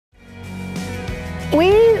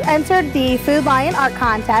We entered the Food Lion Art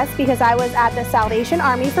Contest because I was at the Salvation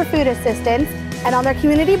Army for food assistance, and on their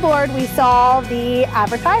community board we saw the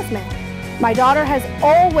advertisement. My daughter has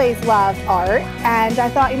always loved art, and I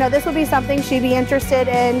thought, this would be something she'd be interested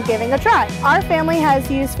in giving a try. Our family has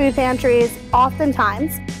used food pantries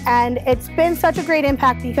oftentimes, and it's been such a great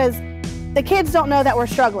impact because the kids don't know that we're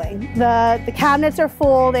struggling. The cabinets are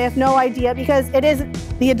full, they have no idea, because it is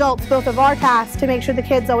the adults, both of our tasks, to make sure the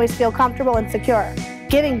kids always feel comfortable and secure.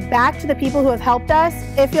 Giving back to the people who have helped us,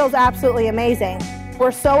 it feels absolutely amazing.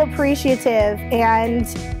 We're so appreciative, and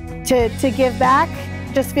to give back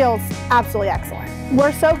just feels absolutely excellent.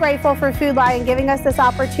 We're so grateful for Food Lion giving us this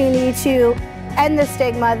opportunity to end the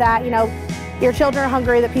stigma that, your children are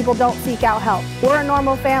hungry, that people don't seek out help. We're a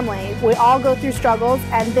normal family. We all go through struggles,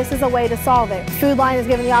 and this is a way to solve it. Food Lion is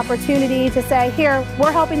given the opportunity to say, here,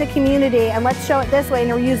 we're helping the community, and let's show it this way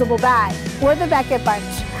in a reusable bag. We're the Beckett Bunch,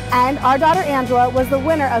 and our daughter Angela was the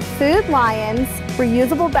winner of Food Lion's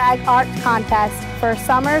Reusable Bag Art Contest for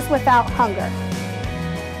Summers Without Hunger.